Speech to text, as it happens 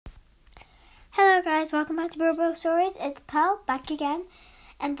Hello guys, welcome back to Bobo Stories. It's Pearl back again,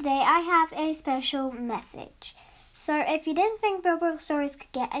 and today I have a special message. So if you didn't think Bobo Stories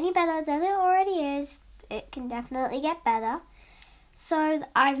could get any better than it already is, it can definitely get better. So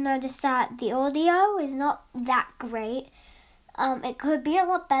I've noticed that the audio is not that great. It could be a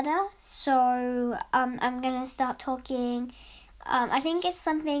lot better. So I'm gonna start talking. I think it's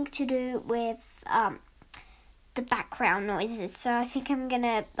something to do with the background noises, so I think I'm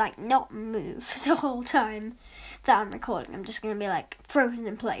gonna not move the whole time that I'm recording. I'm just gonna be frozen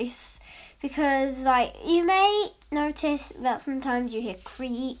in place, because you may notice that sometimes you hear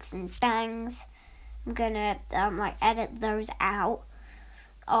creaks and bangs. I'm gonna edit those out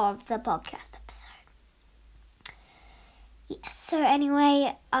of the podcast episode. Yes, so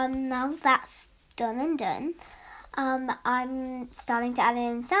anyway, now that's done, I'm starting to add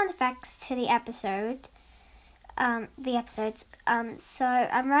in sound effects to the episodes. So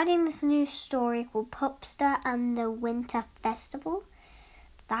I'm writing this new story called Pupster and the Winter Festival.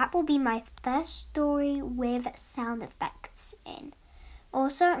 That will be my first story with sound effects in.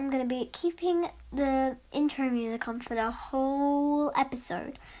 Also, I'm going to be keeping the intro music on for the whole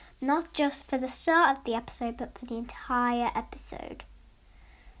episode. Not just for the start of the episode, but for the entire episode.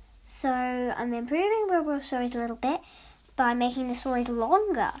 So I'm improving Bobo Stories a little bit by making the stories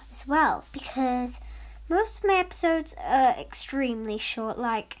longer as well, because most of my episodes are extremely short,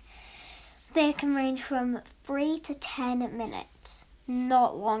 they can range from 3 to 10 minutes.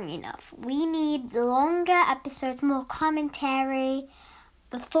 Not long enough. We need longer episodes, more commentary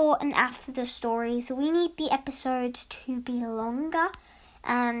before and after the story. So we need the episodes to be longer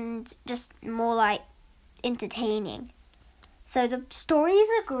and just more entertaining. So the stories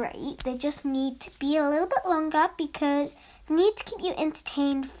are great. They just need to be a little bit longer because they need to keep you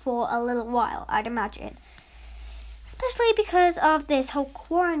entertained for a little while, I'd imagine. Especially because of this whole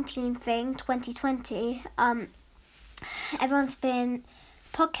quarantine thing, 2020.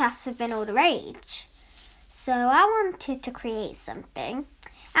 Podcasts have been all the rage. So I wanted to create something.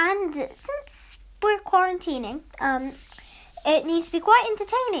 And since we're quarantining, it needs to be quite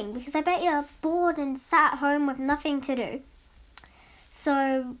entertaining, because I bet you're bored and sat at home with nothing to do.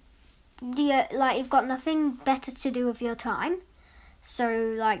 So, you've got nothing better to do with your time.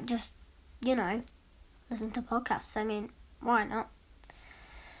 So, just, listen to podcasts. I mean, why not?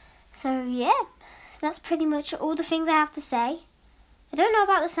 So, yeah, that's pretty much all the things I have to say. I don't know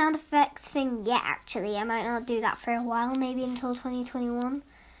about the sound effects thing yet, actually. I might not do that for a while, maybe until 2021.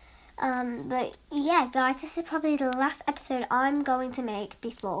 But, yeah, guys, this is probably the last episode I'm going to make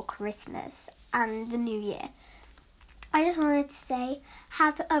before Christmas and the New Year. I just wanted to say,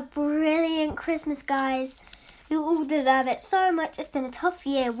 have a brilliant Christmas, guys. You all deserve it so much. It's been a tough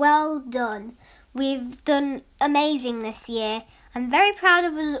year. Well done. We've done amazing this year. I'm very proud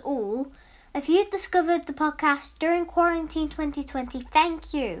of us all. If you discovered the podcast during quarantine 2020,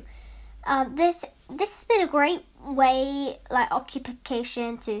 thank you. This has been a great way,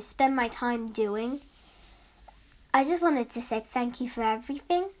 occupation to spend my time doing. I just wanted to say thank you for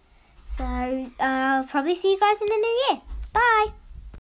everything. So, I'll probably see you guys in the new year. Bye!